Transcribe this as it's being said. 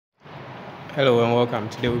Hello and welcome.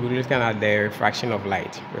 Today we'll be looking at the refraction of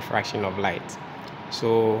light. Refraction of light.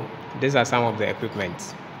 So these are some of the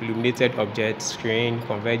equipment: illuminated object, screen,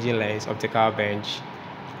 converging lens, optical bench,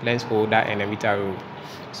 lens holder, and emitter rule.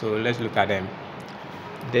 So let's look at them.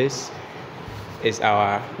 This is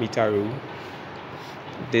our meter rule.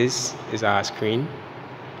 This is our screen.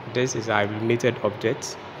 This is our illuminated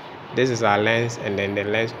object. This is our lens, and then the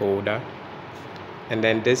lens holder. And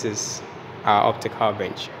then this is our optical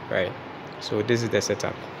bench, right? So this is the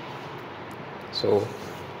setup. So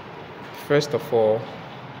first of all,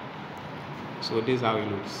 so this is how it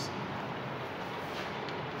looks.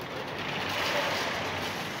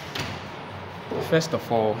 First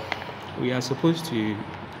of all, we are supposed to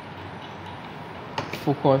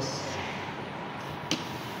focus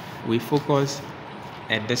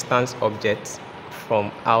a distance object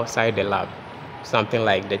from outside the lab, something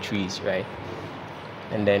like the trees, right?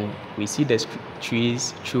 And then we see the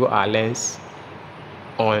trees through our lens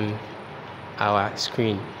on our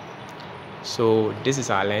screen. So this is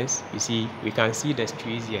our lens. You see, we can see the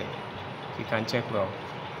trees here. You can check well.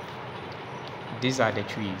 These are the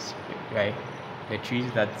trees, right? The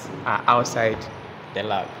trees that are outside the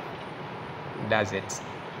lab. That's it,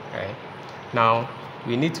 right? Now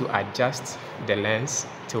we need to adjust the lens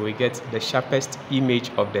till we get the sharpest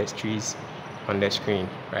image of the trees on the screen,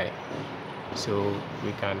 right? So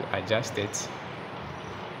we can adjust it,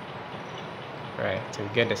 right, to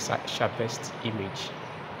get the sharpest image.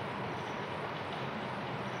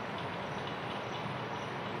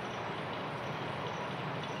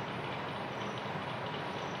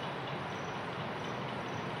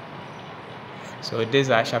 So this is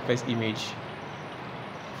our sharpest image.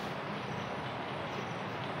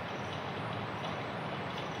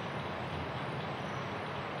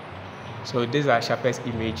 So this is our sharpest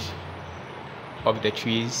image of the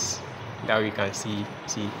trees that we can see.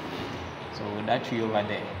 So that tree over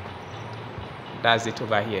there, that's it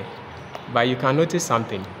over here. But you can notice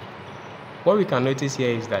something. What we can notice here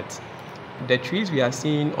is that the trees we are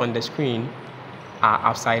seeing on the screen are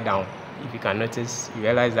upside down. If you can notice, you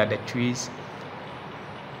realize that the tree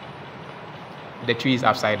is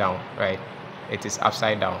upside down, right? It is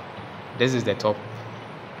upside down. This is the top,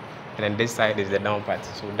 and then this side is the down part.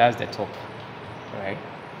 So that's the top, right?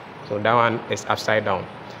 So that one is upside down.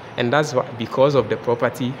 And that's because of the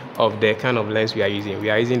property of the kind of lens we are using. We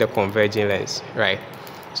are using the converging lens, right?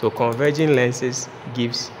 So converging lenses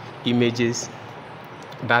gives images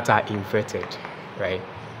that are inverted, right?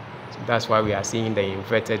 So that's why we are seeing the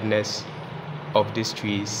invertedness of these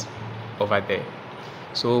trees over there.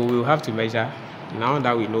 So we'll have to measure, now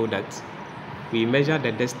that we know that, we measure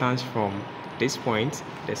the distance from this point,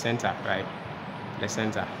 the center, right? The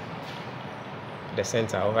center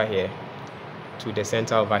over here to the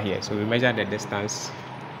center over here. So we measure the distance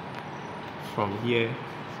from here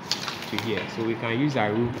to here. So we can use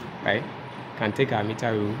our rule, right? Can take our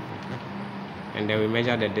meter rule, and then we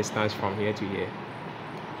measure the distance from here to here,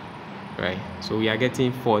 right? So we are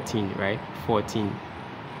getting 14, right? 14.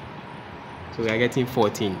 So we are getting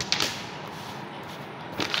 14.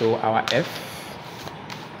 So our F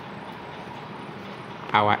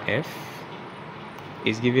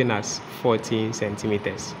is giving us 14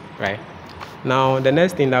 centimeters, right? Now the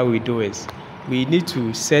next thing that we do is we need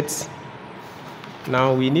to set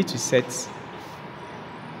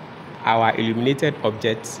our illuminated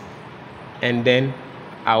object and then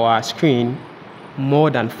our screen more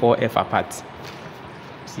than 4F apart.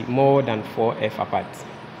 See, more than 4F apart.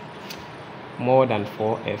 More than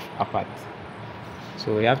 4F apart.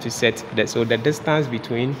 So we have to set that. So the distance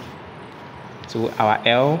between, so our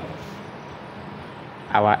L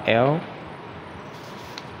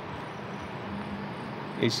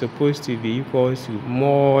is supposed to be equal to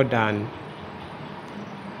more than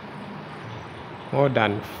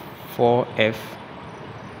 4F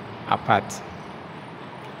apart.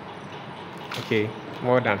 Okay,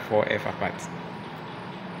 more than 4F apart.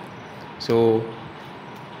 So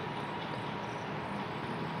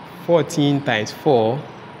 14 times 4,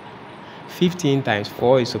 15 times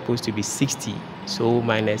 4 is supposed to be 60. So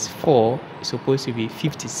minus 4 is supposed to be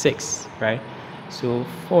 56, right? So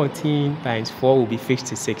 14 times 4 will be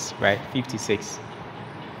 56, right? 56.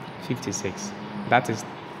 That is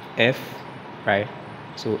F, right?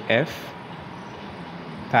 So F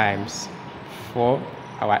times 4,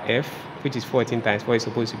 our F, which is 14 times 4, is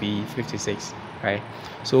supposed to be 56, right?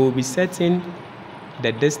 So we'll be setting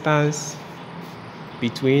the distance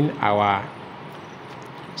between our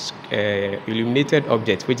illuminated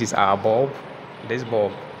object, which is our bulb, this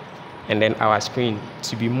bulb, and then our screen,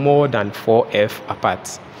 to be more than 4F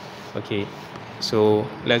apart. Okay, so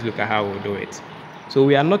let's look at how we'll do it. So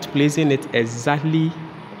we are not placing it exactly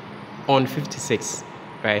on 56,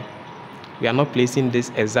 right? We are not placing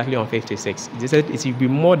this exactly on 56. They said it will be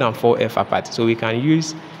more than 4F apart. So we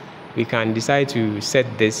can decide to set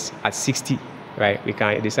this at 60, right? We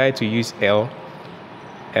can decide to use L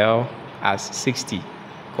as 60,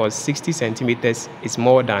 because 60 centimeters is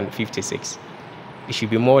more than 56. It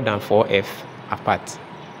should be more than 4F apart,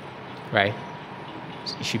 right?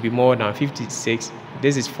 It should be more than 56.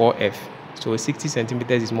 This is 4F, so 60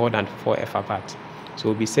 centimeters is more than 4F apart. So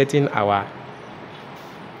we'll be setting our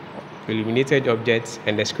illuminated objects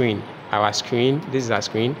and the screen. Our screen, this is our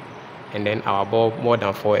screen, and then our bulb more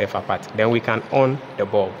than 4F apart. Then we can on the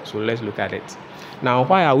bulb. So let's look at it. Now,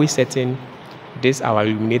 why are we setting this our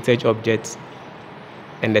illuminated objects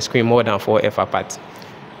and the screen more than 4F apart?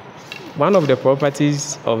 One of the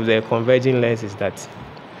properties of the converging lens is that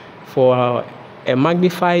for a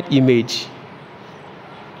magnified image,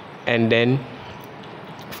 and then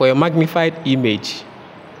for a magnified image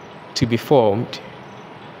to be formed,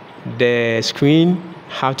 the screen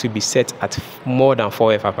have to be set at more than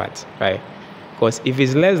 4F apart, right? Because if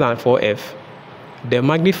it's less than 4F, the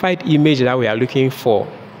magnified image that we are looking for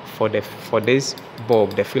this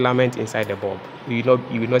bulb, the filament inside the bulb, you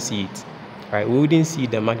will not see it, right? We wouldn't see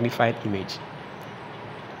the magnified image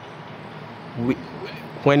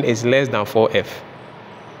when it's less than 4F.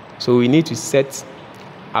 So we need to set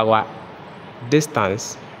our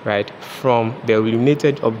distance, right, from the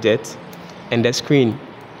illuminated object and the screen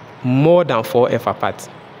more than 4F apart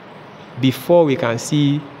before we can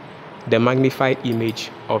see the magnified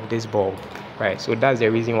image of this bulb, right? So that's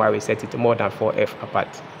the reason why we set it more than 4F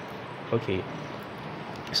apart. Okay,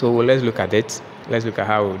 so let's look at it. Let's look at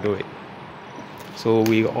how we'll do it. So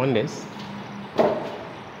we on this.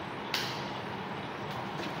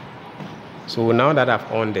 So now that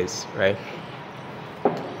I've on this, right,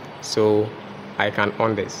 so I can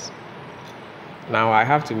on this. Now I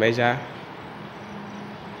have to measure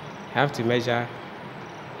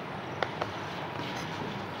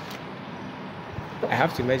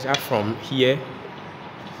from here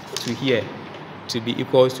to here to be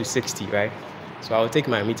equals to 60, right? So I'll take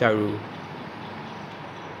my meter rule,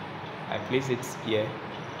 I place it here.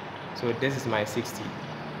 So this is my 60.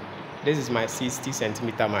 This is my 60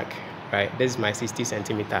 centimeter mark, right? This is my 60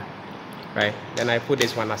 centimeter, right? Then I put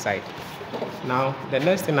this one aside. Now the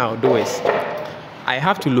next thing I'll do is I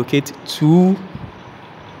have to locate two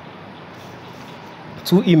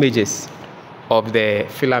images of the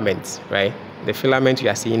filament, right? The filament you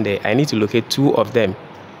are seeing there, I need to locate two of them,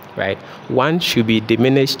 right? One should be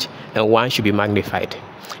diminished and one should be magnified.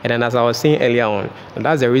 And then as I was saying earlier on, and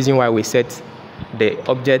that's the reason why we set the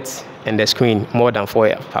object and the screen more than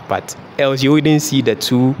 4F apart. Else you wouldn't see the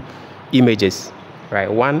two images,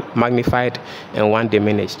 right? One magnified and one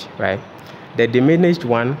diminished, right? The diminished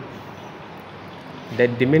one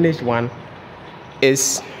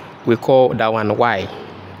is, we call that one Y,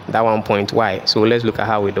 that one point Y. So let's look at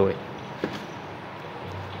how we do it.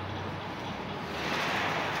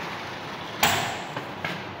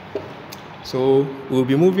 So we'll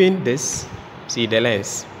be moving this, see the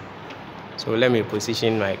lens. So let me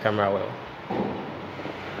position my camera well.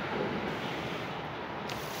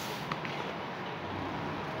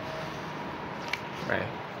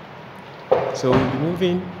 Right. So we'll be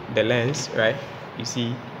moving the lens, right? You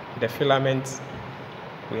see the filament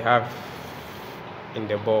we have in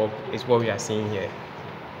the bulb is what we are seeing here,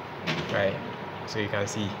 right? So you can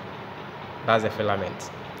see that's the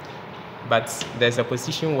filament. But there's a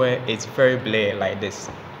position where it's very blurry like this.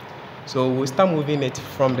 So we'll start moving it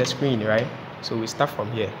from the screen, right? So we start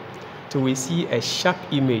from here. So we see a sharp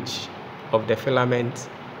image of the filament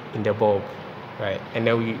in the bulb, right? And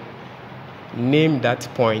then we name that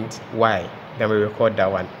point Y. Then we record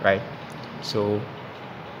that one, right? So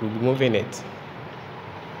we'll be moving it.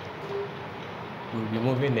 We'll be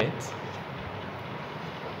moving it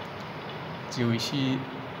till we see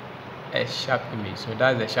a sharp image. So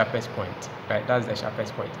that's the sharpest point, right? That's the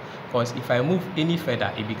sharpest point. Because if I move any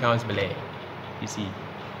further, it becomes blurry. You see,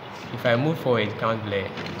 if I move forward, it becomes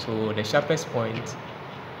blurry. So the sharpest point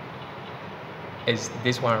is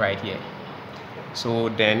this one right here. So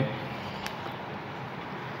then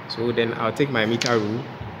I'll take my meter rule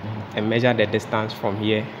and measure the distance from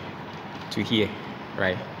here to here,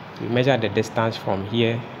 right? We measure the distance from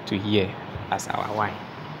here to here as our Y.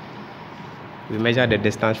 We measure the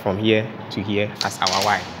distance from here to here as our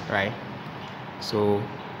Y, right? So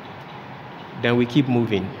then we keep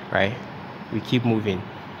moving, right? We keep moving.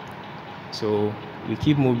 So we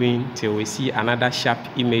keep moving till we see another sharp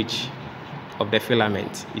image of the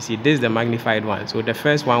filament. You see, this is the magnified one. So the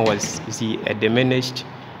first one was, you see, a diminished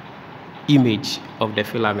image of the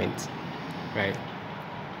filament, right?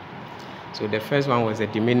 So the first one was a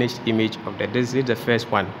diminished image of this is the first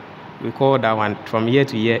one. We call that one from here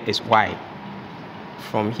to here is Y.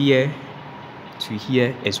 From here to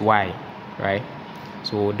here is Y, right?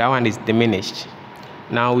 So that one is diminished.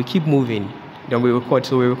 Now we keep moving, then we record.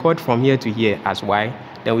 So we record from here to here as Y,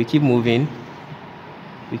 then we keep moving.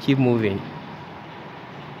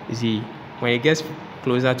 You see, when it gets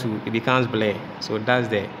closer to, it becomes blur. So that's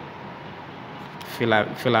the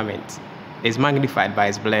filament. It's magnified by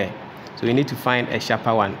its blur. So you need to find a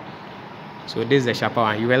sharper one. So this is the sharper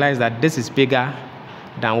one. You realize that this is bigger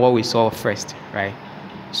than what we saw first, right?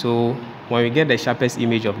 So when we get the sharpest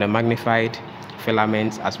image of the magnified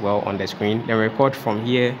filaments as well on the screen, then record from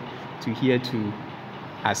here to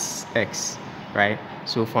as X, right?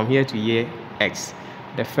 So from here to here, X.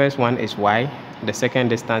 The first one is Y, the second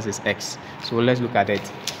distance is X. So let's look at it.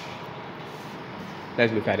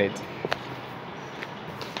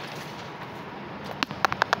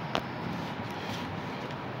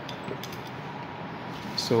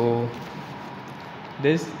 So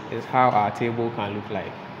this is how our table can look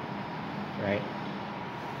like, right?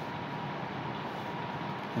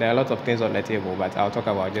 There are a lot of things on the table, but I'll talk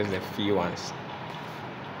about just a few ones,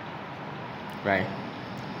 right?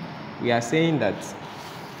 We are saying that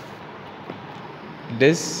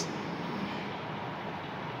this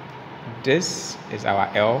is our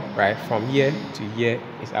L, right? From here to here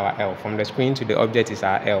is our L. From the screen to the object is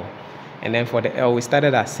our L. And then for the L, we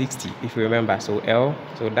started at 60, if you remember. So L,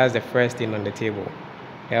 so that's the first thing on the table.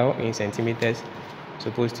 L in centimeters,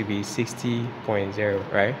 supposed to be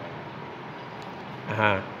 60.0, right?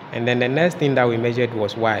 And then the next thing that we measured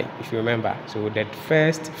was Y, if you remember. So the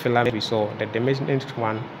first filament we saw, the diminished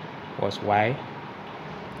one was Y,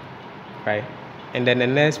 right? And then the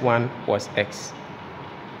next one was X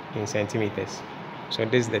in centimeters. So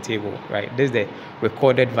this is the table, right? This is the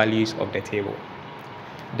recorded values of the table.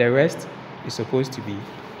 The rest is supposed to be,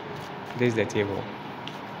 this is the table.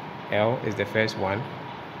 L is the first one,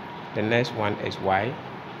 the next one is Y,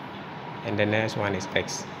 and the next one is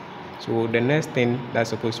X. So the next thing that's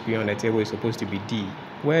supposed to be on the table is supposed to be D,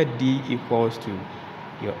 where D equals to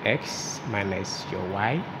your X minus your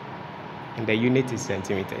Y, and the unit is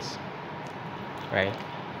centimeters, right?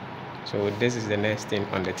 So this is the next thing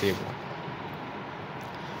on the table.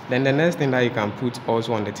 Then the next thing that you can put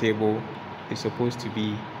also on the table is supposed to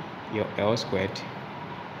be your L squared,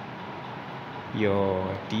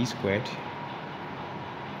 your D squared,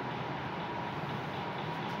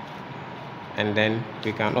 and then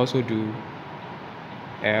we can also do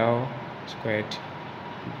L squared,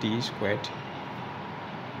 D squared.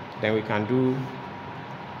 Then we can do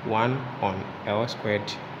 1 on L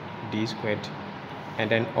squared, D squared,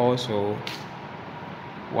 and then also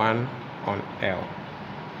 1 on L.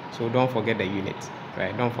 So don't forget the units,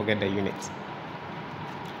 right? Don't forget the units.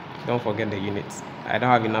 I don't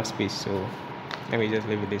have enough space, so let me just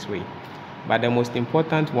leave it this way. But the most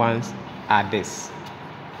important ones are this,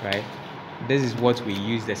 right? This is what we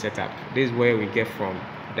use the setup. This is where we get from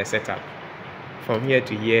the setup. From here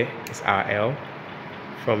to here is our L.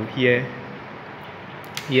 From here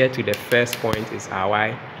to the first point is our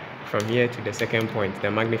Y. From here to the second point,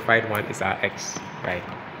 the magnified one, is our X, right?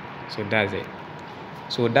 So that's it.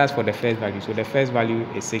 So that's for the first value. So the first value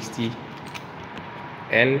is 60.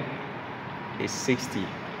 L is 60.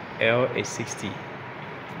 L is 60.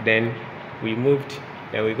 Then we moved,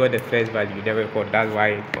 then we got the first value, then we record, that's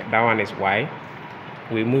why that one is Y.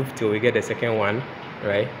 We move till we get the second one,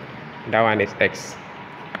 right? That one is X.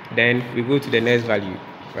 Then we go to the next value,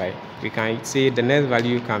 right? We can say the next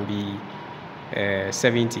value can be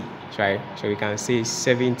 70, right? So we can say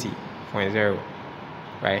 70.0,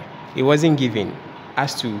 right? It wasn't given.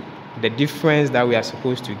 As to the difference that we are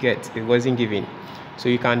supposed to get, it wasn't given. So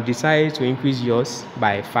you can decide to increase yours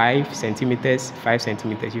by 5 centimeters.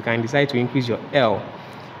 You can decide to increase your L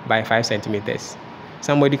by 5 centimeters.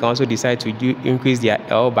 Somebody can also decide to increase their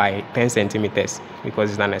L by 10 centimeters because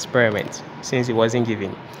it's an experiment since it wasn't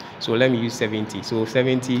given. So let me use 70. So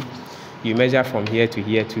 70, you measure from here to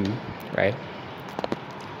here too, right?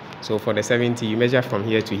 So for the 70, you measure from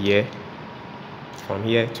here to here, from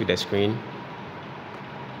here to the screen,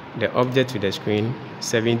 the object to the screen,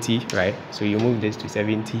 70, right? So you move this to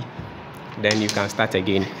 70, then you can start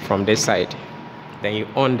again from this side. Then you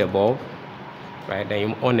on the bulb, right? Then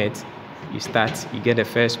you on it, you start, you get the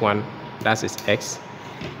first one, that is X.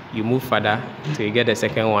 You move further till you get the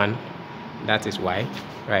second one, that is Y,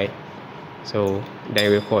 right? So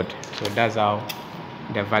then record. So that's how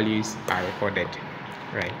the values are recorded,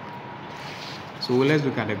 right? So let's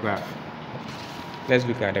look at the graph.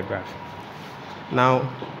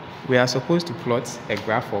 Now, we are supposed to plot a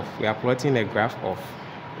graph of, we are plotting a graph of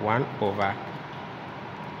 1 over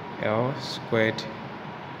L squared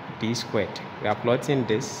D squared. We are plotting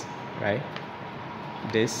this, right?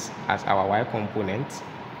 This as our y component.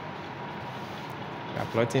 We are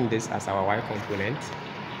plotting this as our y component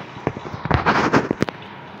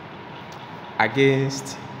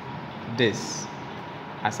against this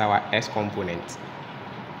as our x component.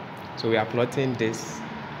 So we are plotting this.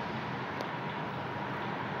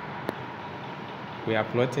 We are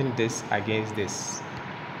plotting this against this.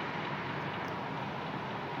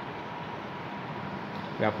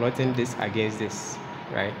 We are plotting this against this,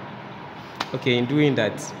 right? Okay, in doing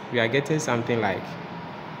that, we are getting something like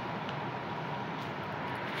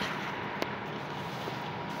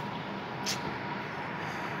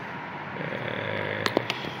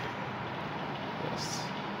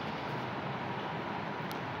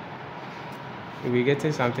we're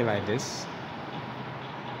getting something like this,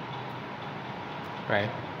 right?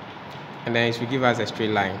 And then it will give us a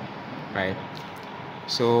straight line, right?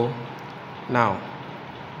 So now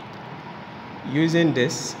using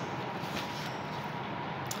this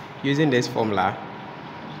formula,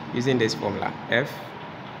 f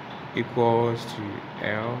equals to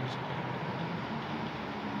L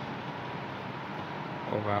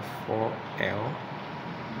over 4L,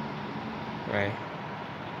 right?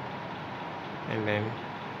 And then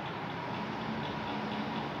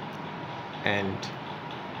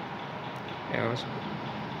L squared.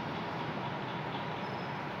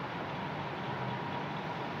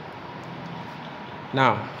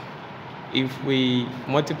 Now, if we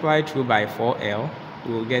multiply through by 4L,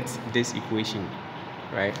 we will get this equation,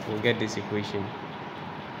 right? We'll get this equation.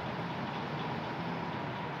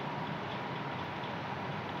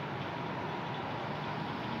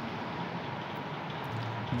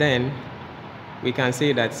 Then we can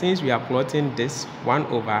say that since we are plotting this 1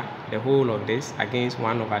 over the whole of this against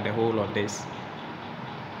 1 over the whole of this,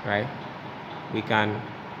 right? We can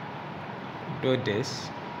do this.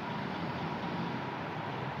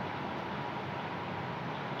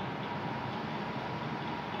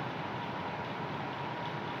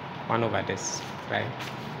 One over this, right?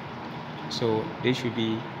 So this should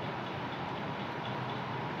be,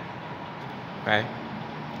 right?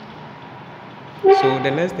 So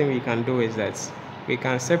the next thing we can do is that we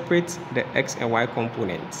can separate the x and y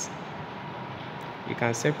components. We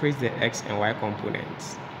can separate the x and y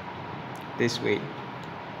components this way.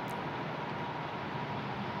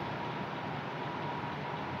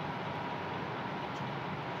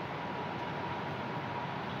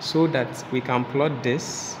 So that we can plot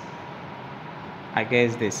this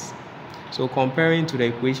against this. So comparing to the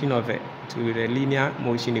equation of it, to the linear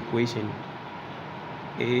motion equation,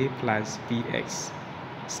 a plus bx.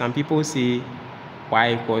 Some people say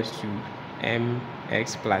y equals to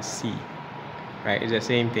mx plus c, right? It's the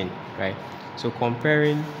same thing, right? So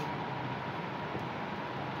comparing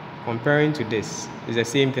to this is the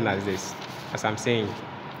same thing as this, as I'm saying,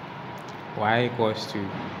 y equals to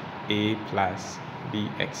a plus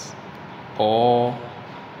bx, or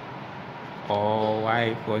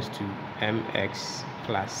y equals to mx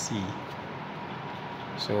plus c.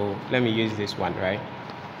 So let me use this one, right?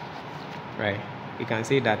 We can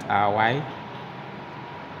say that our y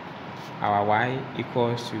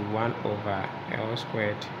equals to 1 over L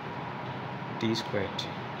squared D squared,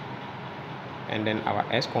 and then our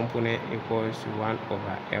x component equals to 1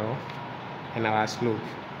 over L, and our slope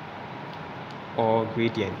or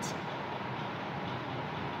gradient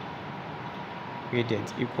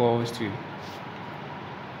equals to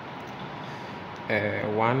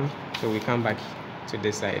 1. So we come back to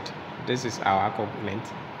this side. This is our component,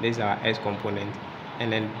 this is our x component,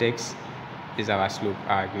 and then this is our slope,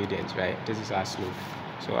 our gradient, right? This is our slope.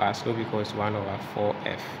 So our slope equals 1 over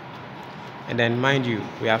 4f. And then mind you,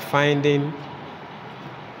 we are finding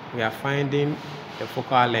the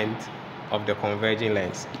focal length of the converging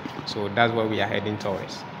lens. So that's what we are heading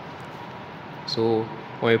towards. So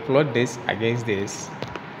when we plot this against this,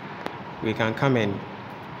 we can come and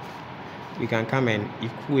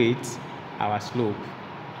equate our slope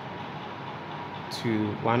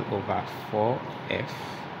to 1 over 4f.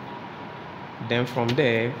 Then from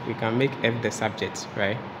there we can make f the subject,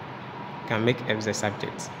 right? When we make f the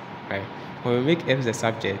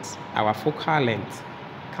subject, our focal length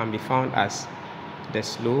can be found as the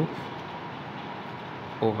slope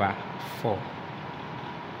over 4,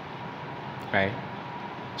 right?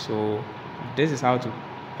 So this is how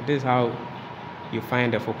you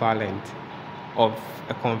find the focal length of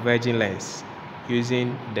a converging lens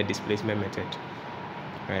using the displacement method,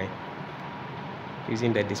 right?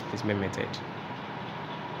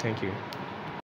 Thank you.